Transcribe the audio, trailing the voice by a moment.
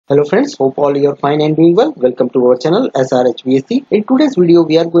Hello friends, hope all you are fine and doing well. Welcome to our channel SRHVAC. In today's video,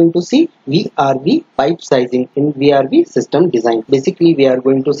 we are going to see VRV pipe sizing in VRV system design. Basically, we are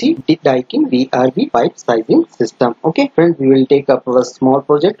going to see the Daikin VRV pipe sizing system. Okay, friends, we will take up a small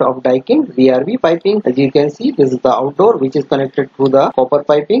project of Daikin VRV piping. As you can see, this is the outdoor which is connected to the copper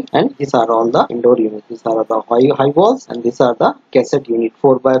piping, and these are all the indoor units. These are the high walls, and these are the cassette unit,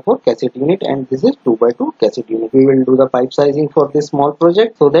 4x4 cassette unit, and this is 2x2 cassette unit. We will do the pipe sizing for this small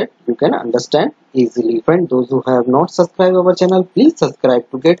project so that you can understand easily. Friend, those who have not subscribed our channel, please subscribe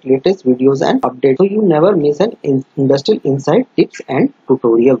to get latest videos and updates so you never miss an industrial insight, tips and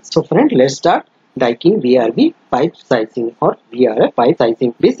tutorials. So friend, let's start Daikin VRV pipe sizing or VRF pipe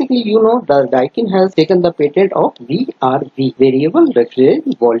sizing. Basically, you know, the Daikin has taken the patent of VRV, variable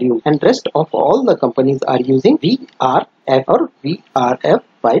refrigerant volume, and rest of all the companies are using VRF or VRF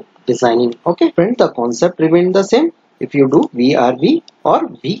pipe designing. Okay friend, the concept remains the same if you do VRV or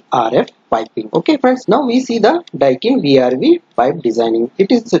VRF piping. Okay friends, now we see the Daikin VRV pipe designing.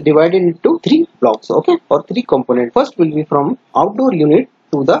 It is divided into three blocks, okay, or three components. First will be from outdoor unit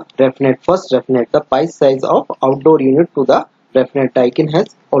to the refnet. First refnet, the pipe size of outdoor unit to the refnet. Daikin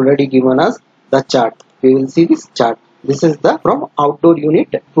has already given us the chart. We will see this chart. This is the from outdoor unit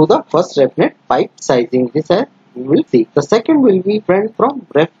to the first refnet pipe sizing. This we will see. The second will be friend from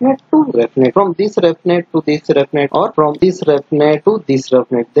refnet to refnet, from this refnet to this refnet, or from this refnet to this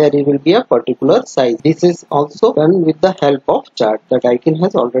refnet. There will be a particular size. This is also done with the help of chart. The Daikin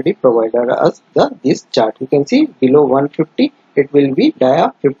has already provided us this chart. You can see below 150 it will be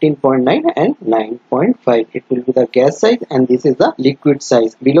dia 15.9 and 9.5. It will be the gas size, and this is the liquid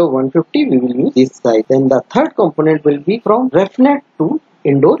size. Below 150 we will use this size. Then the third component will be from refnet to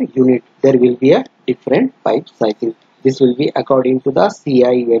indoor unit. There will be a different pipe sizing. This will be according to the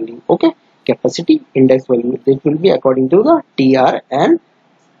CI value, okay, capacity index value. This will be according to the TR and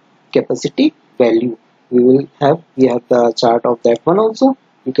capacity value. We have the chart of that one also.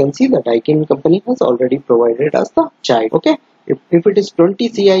 You can see the Daikin company has already provided us the chart. Okay, if it is 20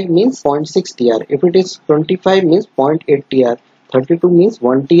 CI means 0.6 TR, if it is 25 means 0.8 TR, 32 means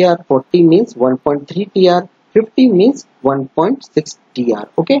 1 TR, 40 means 1.3 TR, 50 means 1.6 TR.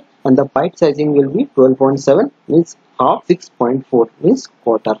 Okay, and the pipe sizing will be 12.7 means half, 6.4 means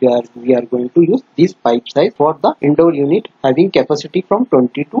quarter. We are going to use this pipe size for the indoor unit having capacity from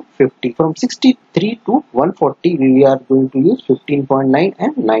 20 to 50. From 63 to 140 we are going to use 15.9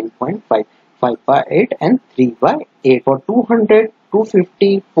 and 9.5, 5 by 8 and 3 by 8. For 200,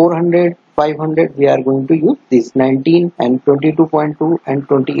 250, 400, 500 we are going to use this 19 and 22.2 and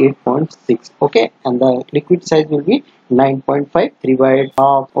 28.6. okay, and the liquid size will be 9.5, 3 by 8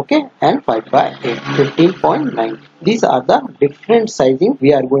 half, okay, and 5 by 8, 15.9. These are the different sizing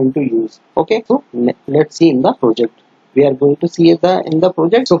we are going to use. Okay, so let's see in the project. We are going to see in the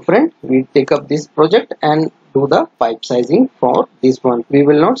project. So friend, we take up this project and do the pipe sizing for this one. We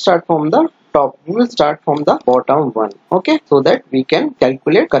will not start from the top, we will start from the bottom one, okay, so that we can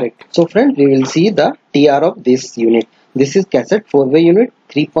calculate correct. So friend, we will see the TR of this unit. This is cassette 4-way unit,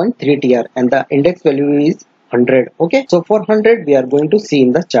 3.3 TR, and the index value is 100. okay, so for 100 we are going to see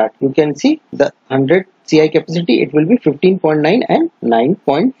in the chart. You can see the 100 CI capacity, it will be 15.9 and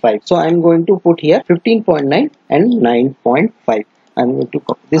 9.5. so I am going to put here 15.9 and 9.5. I am going to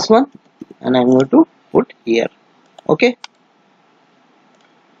copy this one and I am going to put here. Okay,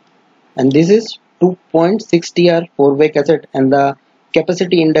 and this is 2.6 TR 4-way cassette, and the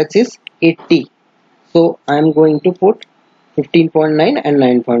capacity index is 80. So I am going to put 15.9 and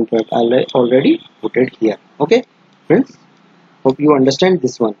 9.5. I already put it here. Okay friends, hope you understand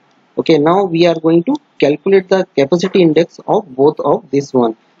this one. Okay, now we are going to calculate the capacity index of both of this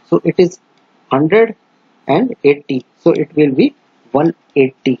one. So it is 100 and 80, so it will be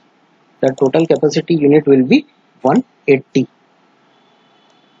 180. The total capacity unit will be 180.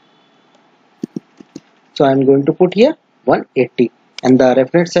 So I am going to put here 180, and the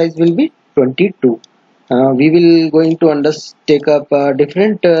reference size will be 22. We will going to take up a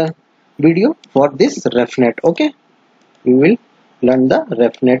different video for this refnet. Okay, we will learn the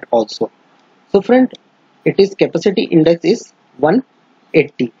refnet also. So friend, it is capacity index is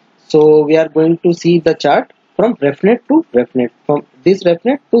 180. So we are going to see the chart from refnet to refnet, from this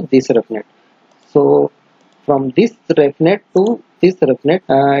refnet to this refnet. So from this refnet to this refnet,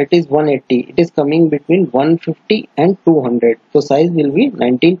 it is 180. It is coming between 150 and 200. So size will be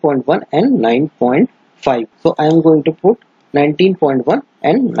 19.1 and 9.5. So I am going to put 19.1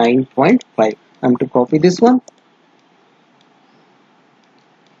 and 9.5. I am to copy this one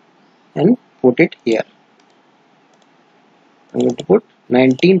and put it here. I am going to put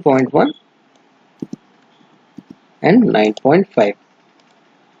 19.1 and 9.5.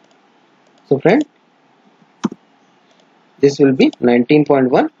 So friend, this will be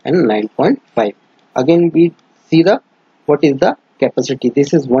 19.1 and 9.5. Again we see the what is the capacity.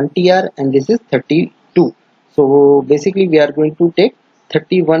 This is 1 TR and this is 32. So basically we are going to take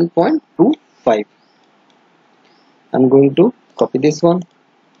 31.25. I'm going to copy this one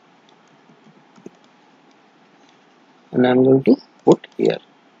and I'm going to put here.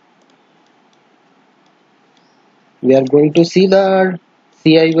 We are going to see the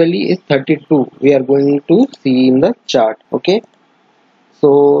CI value is 32. We are going to see in the chart. Okay.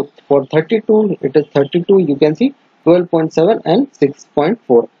 So for 32, it is 32. You can see 12.7 and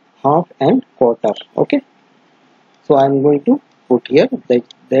 6.4, half and quarter. Okay. So I am going to put here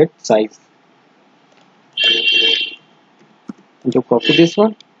that size. And to copy this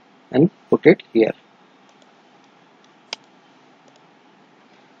one and put it here.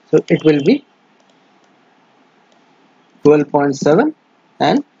 So it will be 12.7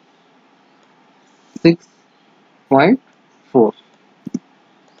 and 6.4.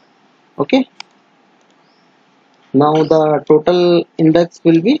 Okay. Now the total index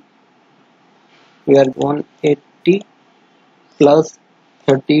will be, we are 180 plus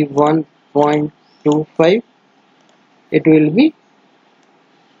 31.25, it will be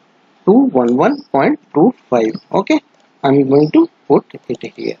 211.25. Okay, I'm going to put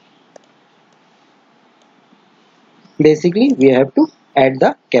it here. Basically we have to add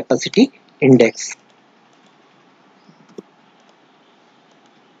the capacity index.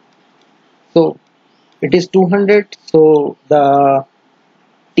 So it is 200, so the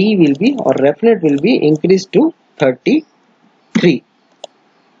T will be, or ref net will be increased to 33.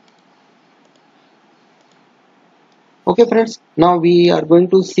 Okay friends, now we are going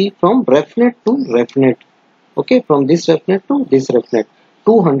to see from ref net to ref net. Okay, from this ref net to this ref net,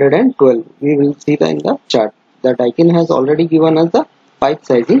 212. We will see that in the chart. The Daikin has already given us the pipe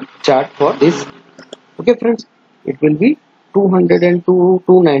sizing chart for this. Okay friends, it will be 202,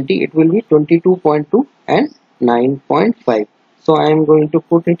 290. It will be 22.2 and 9.5. So I am going to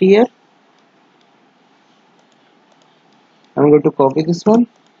put it here. I am going to copy this one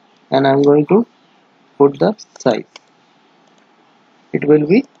and I am going to put the size. It will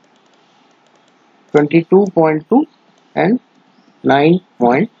be 22.2 and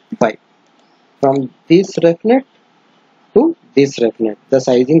 9.5. From this ref net to this ref net, the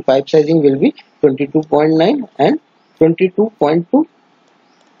sizing, pipe sizing will be 22.9 and 22.2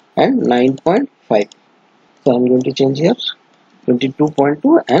 and 9.5. So I'm going to change here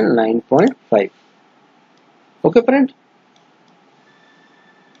 22.2 and 9.5. Okay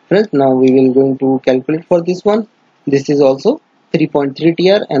friends, now we will going to calculate for this one. This is also 3.3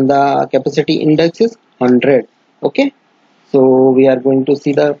 TR and the capacity index is 100. Okay, so we are going to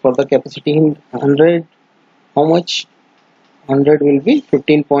see the for the capacity in 100, how much. 100 will be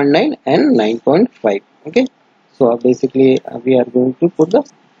 15.9 and 9.5. Okay, so basically we are going to put the,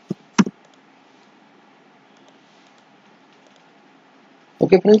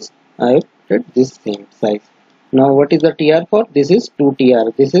 okay friends, I have put this same size. Now what is the TR for? This is 2 TR,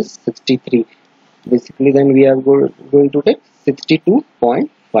 this is 63. Basically then we are going to take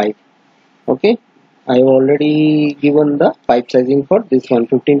 62.5. Okay, I have already given the pipe sizing for this one,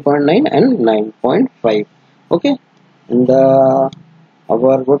 15.9 and 9.5. Okay, and the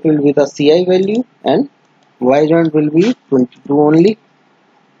our what will be the CI value, and Y joint will be 22 only,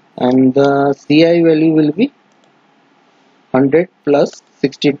 and the CI value will be 100 plus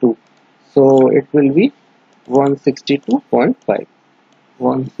 62, so it will be 162.5.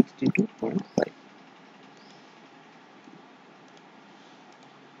 162.5.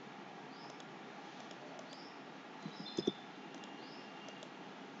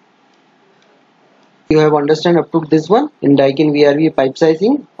 You have understand up to this one in Daikin VRV pipe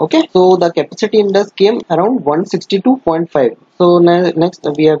sizing. Okay, so the capacity index came around 162.5. So next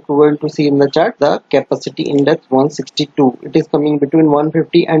we are going to see in the chart the capacity index 162. It is coming between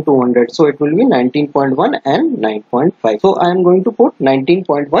 150 and 200, so it will be 19.1 and 9.5. so I am going to put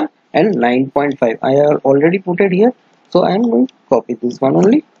 19.1 and 9.5. I have already put it here, so I am going to copy this one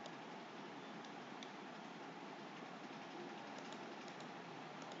only.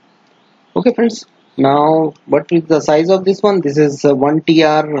 Okay friends, now what is the size of this one? This is 1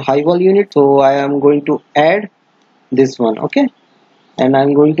 TR high wall unit, so I am going to add this one. Okay, and I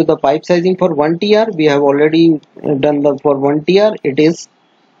am going to the pipe sizing for 1 TR. We have already done the for 1 TR, it is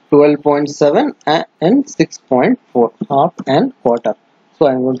 12.7 and 6.4, half and quarter. So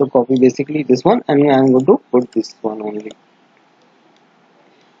I am going to copy basically this one and I am going to put this one only.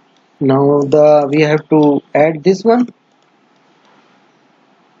 Now we have to add this one.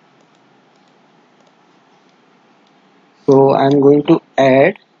 So I am going to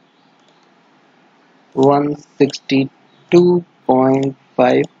add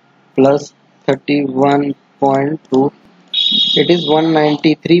 162.5 plus 31.2, it is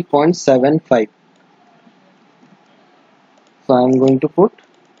 193.75. So I am going to put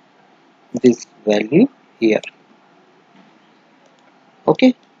this value here.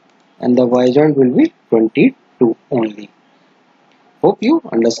 Okay, and the Y joint will be 22 only. Hope you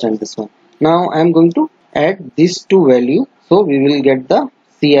understand this one. Now I am going to add these two values, so we will get the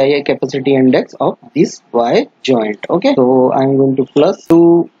CIA capacity index of this Y joint. Okay, so I am going to plus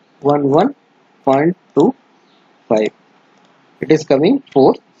 211.25. It is coming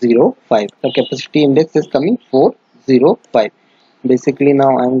 405. The capacity index is coming 405. Basically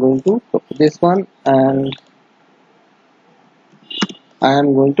now I am going to copy this one and I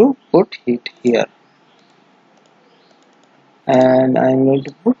am going to put it here, and I am going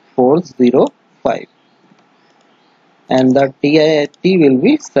to put 405, and the TIT will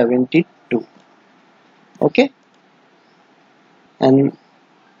be 72. Okay, and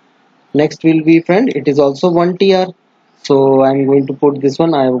next will be, friend, it is also 1 TR, so I am going to put this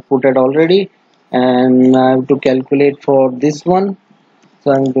one. I have put it already, and I have to calculate for this one, so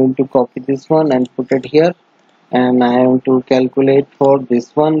I am going to copy this one and put it here, and I have to calculate for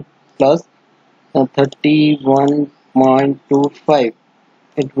this one plus 31.25.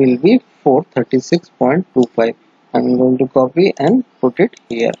 it will be 436.25. I'm going to copy and put it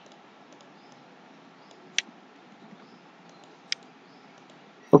here.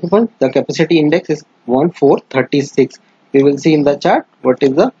 Okay, fine. The capacity index is 436. We will see in the chart what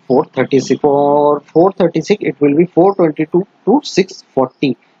is the 436. For 436, it will be 422 to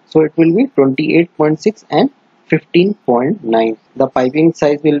 640. So it will be 28.6 and 15.9. The piping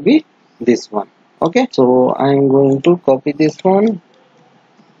size will be this one. Okay, so I am going to copy this one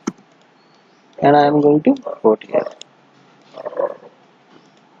and I am going to put here,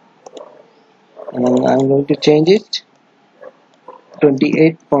 and I am going to change it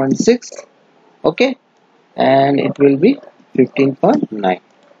 28.6. okay, and it will be 15.9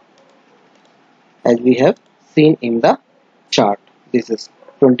 as we have seen in the chart. This is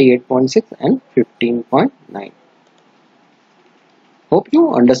 28.6 and 15.9. Hope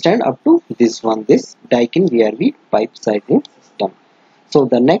you understand up to this one, this Daikin VRV pipe sizing system. So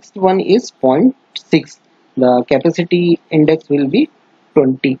the next one is 0.6. The capacity index will be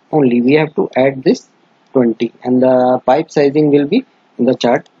 20 only. We have to add this 20, and the pipe sizing will be in the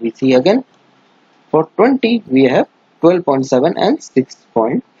chart. We see again, for 20 we have 12.7 and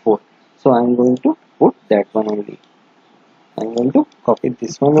 6.4. So I am going to put that one only. I am going to copy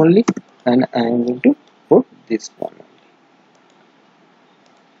this one only, and I am going to put this one only.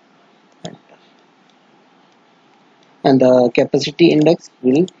 Enter. And the capacity index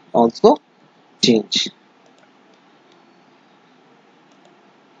will also change.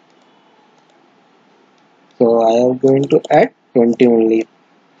 So I am going to add 20 only,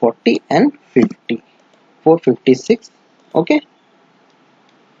 40 and 50, 456. Okay.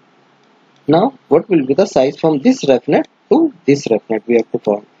 Now what will be the size from this refnet to this refnet? We have to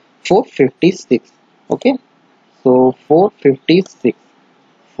form 456. Okay. So 456.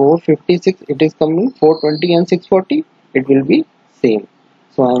 456, it is coming 420 and 640. It will be same.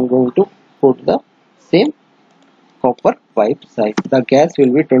 So I am going to put the same copper pipe size. The gas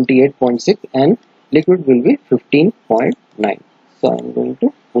will be 28.6 and liquid will be 15.9. So I am going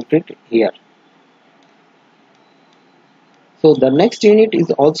to put it here. So the next unit is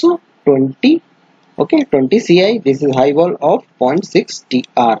also 20. Okay, 20 CI. This is high wall of 0.6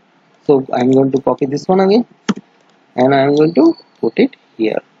 TR. So I am going to copy this one again, and I am going to put it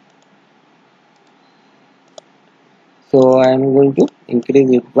here. So I am going to increase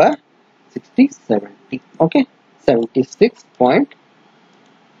it by 60, 70. Okay,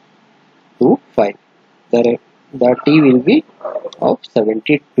 76.25. The T will be of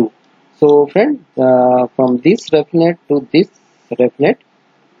 72. So friend, from this refnet to this refnet,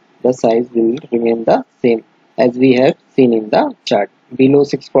 the size will remain the same as we have seen in the chart. Below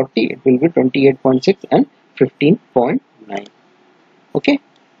 640, it will be 28.6 and 15.9. Okay.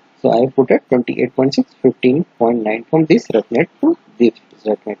 So I put it 28.6, 15.9 from this refnet to this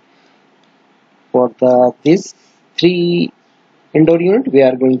refnet. For this 3 indoor unit, we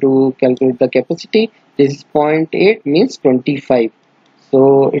are going to calculate the capacity. This is 0.8 means 25.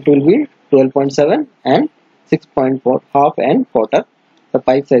 So it will be 12.7 and 6.4, half and quarter. The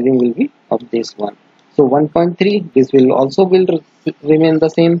pipe sizing will be of this one. So 1.3, this will also remain the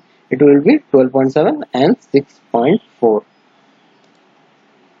same. It will be 12.7 and 6.4.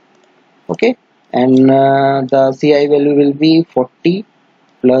 Okay, and the CI value will be 40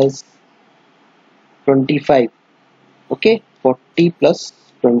 plus 25. Okay, 40 plus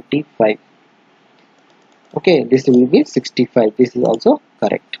 25. Okay, this will be 65. This is also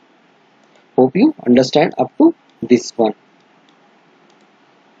correct. Hope you understand up to this one.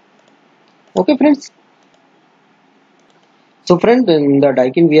 Okay friends. So friend, in the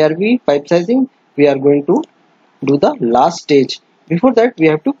Daikin VRV pipe sizing, we are going to do the last stage. Before that, we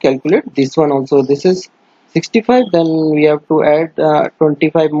have to calculate this one also. This is 65, then we have to add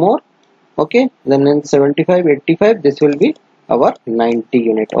 25 more. Okay, then in 75, 85, this will be our 90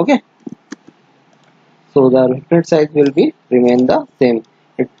 unit. Okay, so the refrigerant size will be remain the same.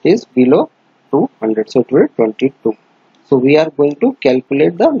 It is below 200, so it will be 22. So we are going to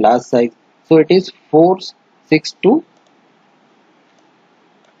calculate the last size. So it is 462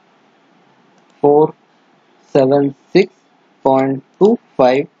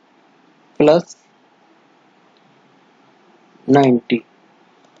 476.25 plus 90.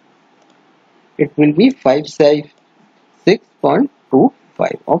 It will be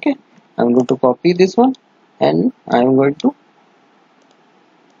 576.25. Okay, I'm going to copy this one and I'm going to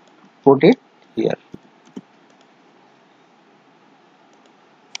put it here.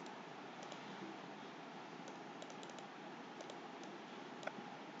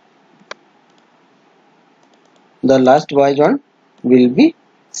 The last Y joint will be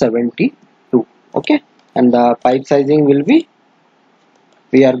 72. Okay, and the pipe sizing will be,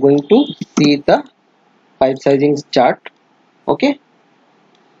 we are going to see the pipe sizing chart. Okay,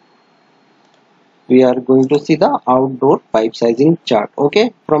 we are going to see the outdoor pipe sizing chart.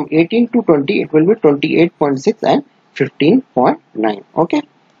 Okay, from 18 to 20 it will be 28.6 and 15.9. Okay,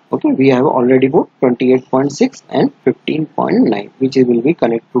 we have already put 28.6 and 15.9, which will be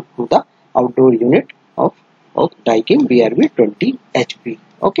connected to the outdoor unit of Daikin VRV 20 HP.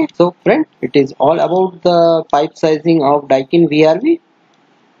 Okay, so friend, it is all about the pipe sizing of Daikin VRV.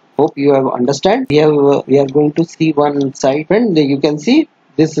 Hope you have understand. We are going to see one side, friend. You can see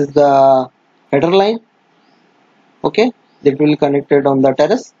this is the header line. Okay, that will connected on the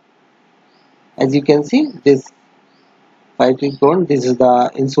terrace. As you can see, this pipe is gone. This is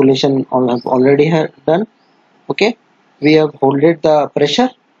the insulation have already done. Okay, we have holded the pressure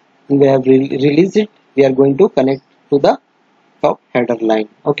and we have released it. We are going to connect to the top header line.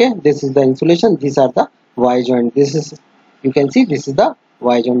 Okay, this is the insulation. These are the Y joint. This is, you can see, this is the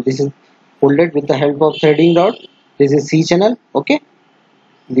Y joint. This is holded with the help of threading rod. This is C channel. Okay,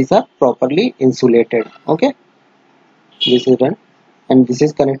 these are properly insulated. Okay, this is done, and this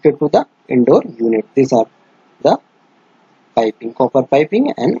is connected to the indoor unit. These are the piping, copper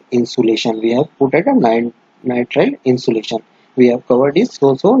piping and insulation. We have put at a nitrile insulation. We have covered this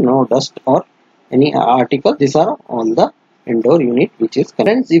so no dust or any article. These are all the indoor unit which is correct.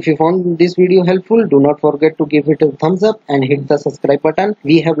 Friends, if you found this video helpful, do not forget to give it a thumbs up and hit the subscribe button.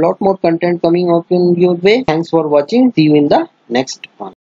 We have lot more content coming up in your way. Thanks for watching. See you in the next one.